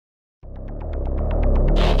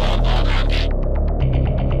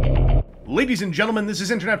Ladies and gentlemen, this is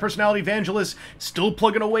internet personality Vangelus, still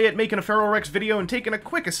plugging away at making a Feral Rex video and taking a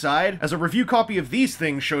quick aside, as a review copy of these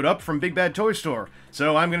things showed up from Big Bad Toy Store.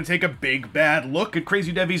 So I'm gonna take a big bad look at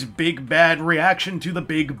Crazy Devy's big bad reaction to the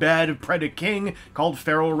big bad Predaking called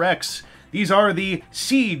Feral Rex. These are the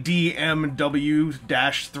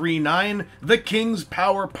CDMW-39, the King's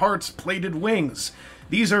Power Parts Plated Wings.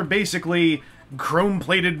 These are basically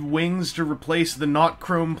chrome-plated wings to replace the not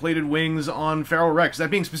chrome-plated wings on Feral Rex, that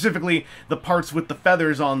being specifically the parts with the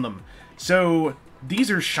feathers on them. So these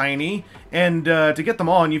are shiny, and to get them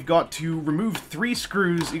on, you've got to remove 3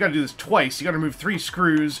 screws. You gotta do this twice. You gotta remove 3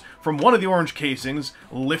 screws from one of the orange casings,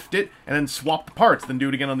 lift it, and then swap the parts, then do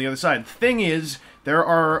it again on the other side. The thing is, there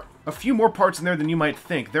are a few more parts in there than you might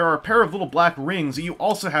think. There are a pair of little black rings that you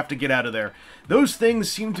also have to get out of there. Those things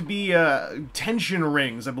seem to be tension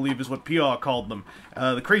rings, I believe is what P.A. called them.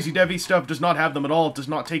 The Crazy Devy stuff does not have them at all. It does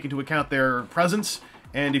not take into account their presence,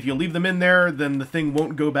 and if you leave them in there, then the thing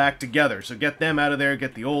won't go back together. So get them out of there,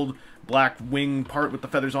 get the old black wing part with the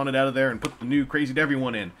feathers on it out of there, and put the new Crazy Devy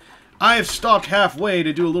one in. I've stopped halfway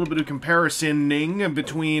to do a little bit of comparing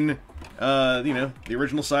between, you know, the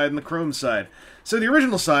original side and the chrome side. So the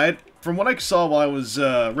original side, from what I saw while I was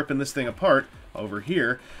ripping this thing apart over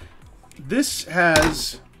here, this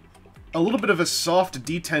has a little bit of a soft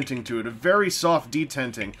detenting to it, a very soft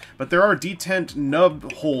detenting, but there are detent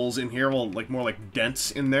nub holes in here, well, like more like dents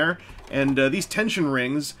in there, and these tension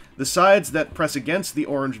rings, the sides that press against the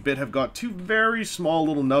orange bit have got 2 very small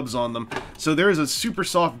little nubs on them, so there is a super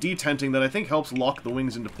soft detenting that I think helps lock the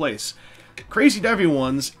wings into place. Crazy Devy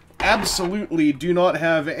ones absolutely do not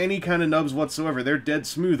have any kind of nubs whatsoever. They're dead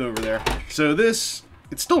smooth over there. So this,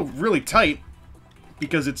 it's still really tight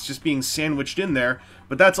because it's just being sandwiched in there,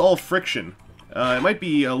 but that's all friction. It might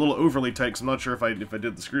be a little overly tight because I'm not sure if I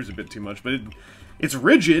did the screws a bit too much, but it's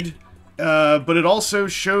rigid, but it also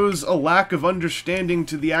shows a lack of understanding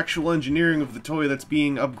to the actual engineering of the toy that's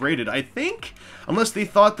being upgraded, I think? Unless they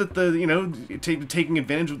thought that the, you know, taking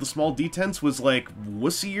advantage of the small detents was like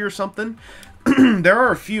wussy or something. There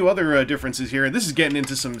are a few other differences here. This is getting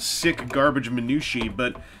into some sick garbage minutiae,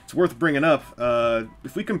 but it's worth bringing up.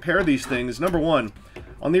 If we compare these things, number one,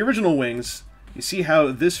 on the original wings, you see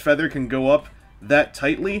how this feather can go up that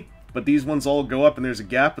tightly, but these ones all go up and there's a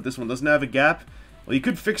gap, but this one doesn't have a gap? Well, you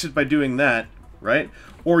could fix it by doing that, right?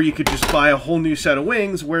 Or you could just buy a whole new set of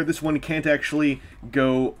wings where this one can't actually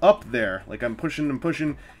go up there. Like I'm pushing and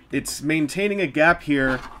pushing. It's maintaining a gap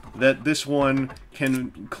here that this one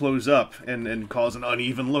can close up and cause an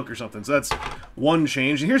uneven look or something. So that's one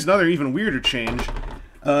change. And here's another even weirder change.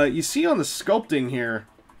 You see on the sculpting here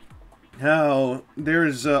how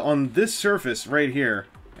there's on this surface right here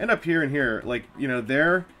and up here and here, like, you know,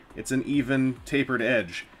 there it's an even tapered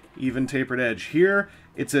edge. Even tapered edge. Here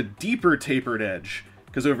it's a deeper tapered edge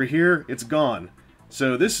because over here it's gone.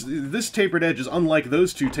 So this tapered edge is unlike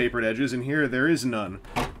those 2 tapered edges, and here there is none.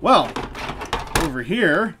 Well, over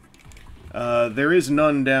here, there is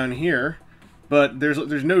none down here, but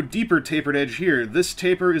there's no deeper tapered edge here. This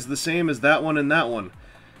taper is the same as that one and that one.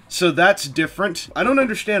 So that's different. I don't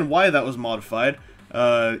understand why that was modified.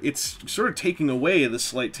 It's sort of taking away the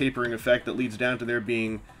slight tapering effect that leads down to there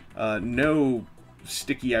being no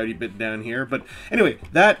sticky-outy bit down here. But anyway,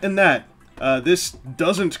 that and that. This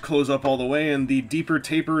doesn't close up all the way, and the deeper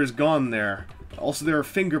taper is gone there. Also, there are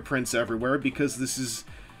fingerprints everywhere because this is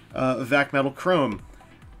vac metal chrome.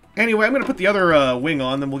 Anyway, I'm going to put the other wing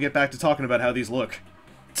on, then we'll get back to talking about how these look.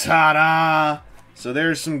 Ta-da! So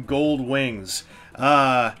there's some gold wings.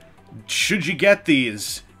 Should you get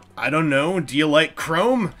these? I don't know. Do you like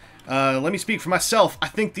chrome? Let me speak for myself. I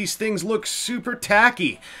think these things look super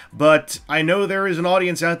tacky, but I know there is an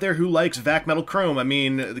audience out there who likes vac metal chrome. I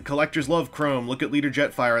mean, the collectors love chrome. Look at Leader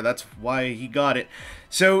Jetfire. That's why he got it.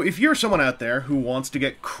 So if you're someone out there who wants to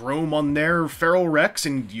get chrome on their Feral Rex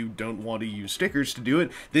and you don't want to use stickers to do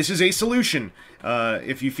it, this is a solution.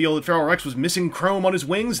 If you feel that Feral Rex was missing chrome on his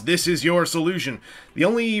wings, this is your solution. The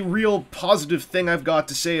only real positive thing I've got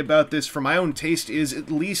to say about this for my own taste is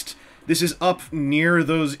at least this is up near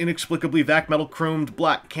those inexplicably vac metal chromed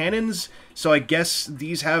black cannons, so I guess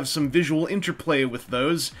these have some visual interplay with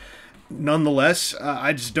those. Nonetheless,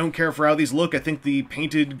 I just don't care for how these look. I think the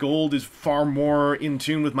painted gold is far more in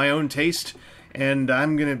tune with my own taste, and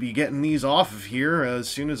I'm going to be getting these off of here as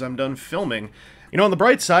soon as I'm done filming. You know, on the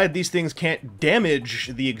bright side, these things can't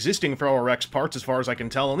damage the existing Feral Rex parts as far as I can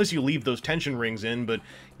tell, unless you leave those tension rings in, but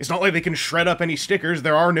it's not like they can shred up any stickers.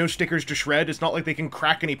 There are no stickers to shred. It's not like they can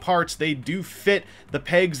crack any parts. They do fit the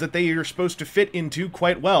pegs that they are supposed to fit into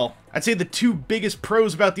quite well. I'd say the 2 biggest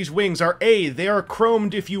pros about these wings are A, they are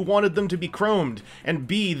chromed if you wanted them to be chromed, and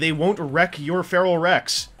B, they won't wreck your Feral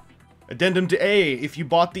Rex. Addendum to A, if you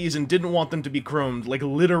bought these and didn't want them to be chromed, like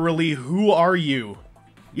literally, who are you?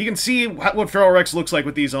 You can see what Feral Rex looks like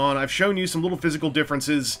with these on. I've shown you some little physical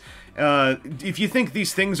differences. If you think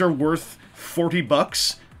these things are worth 40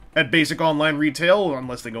 bucks at basic online retail,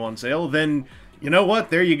 unless they go on sale, then you know what?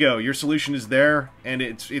 There you go. Your solution is there, and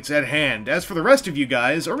it's at hand. As for the rest of you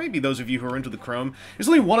guys, or maybe those of you who are into the chrome, there's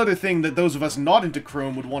only one other thing that those of us not into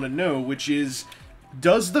chrome would want to know, which is,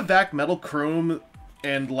 does the vac metal chrome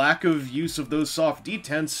and lack of use of those soft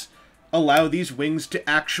detents allow these wings to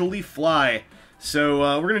actually fly? So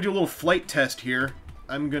we're going to do a little flight test here.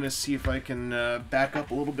 I'm going to see if I can back up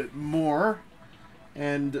a little bit more.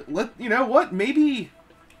 And you know what, maybe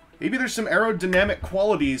there's some aerodynamic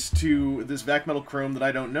qualities to this vac metal chrome that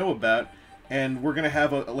I don't know about. And we're going to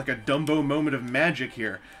have like a Dumbo moment of magic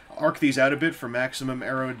here. Arc these out a bit for maximum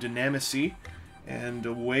aerodynamicy. And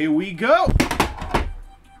away we go!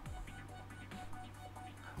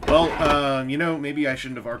 Well, you know, maybe I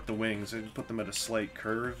shouldn't have arced the wings. I'd put them at a slight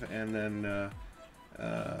curve, and then,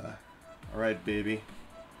 alright, baby.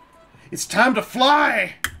 It's time to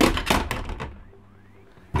fly!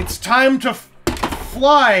 It's time to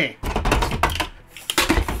fly!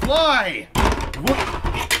 Fly!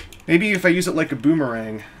 Maybe if I use it like a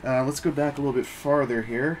boomerang. Let's go back a little bit farther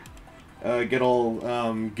here. Get all,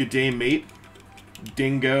 g'day, mate.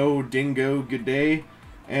 Dingo, g'day.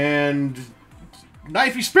 And...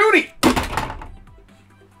 knifey spoony!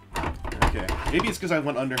 Okay, maybe it's because I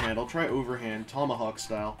went underhand. I'll try overhand, tomahawk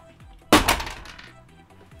style.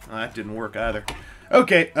 That didn't work either.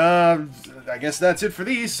 Okay, I guess that's it for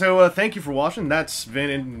these, so thank you for watching. That's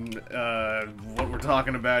been what we're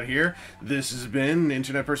talking about here. This has been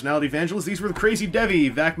Internet Personality Vangelus. These were the Crazy Devy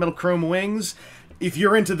vac metal chrome wings. If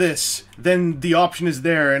you're into this, then the option is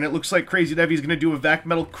there, and it looks like Crazy Devy's going to do a vac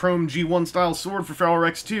metal chrome G1 style sword for Feral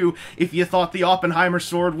Rex 2. If you thought the Oppenheimer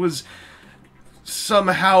sword was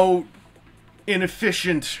somehow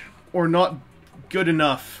inefficient or not good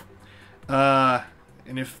enough,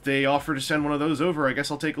 and if they offer to send one of those over, I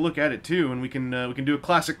guess I'll take a look at it too, and we can do a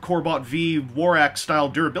classic Corbot V War Axe style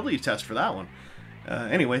durability test for that one.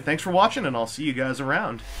 Anyway, thanks for watching, and I'll see you guys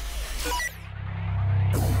around.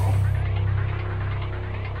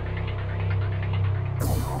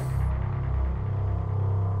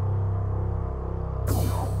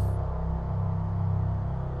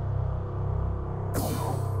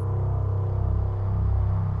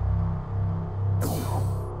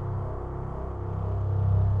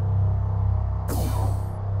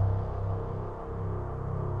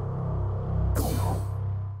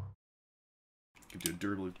 Do a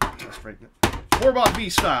durability test right now. Corbot V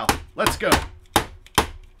style. Let's go.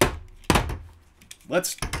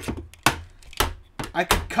 I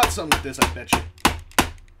could cut something with this, I bet you.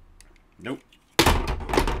 Nope.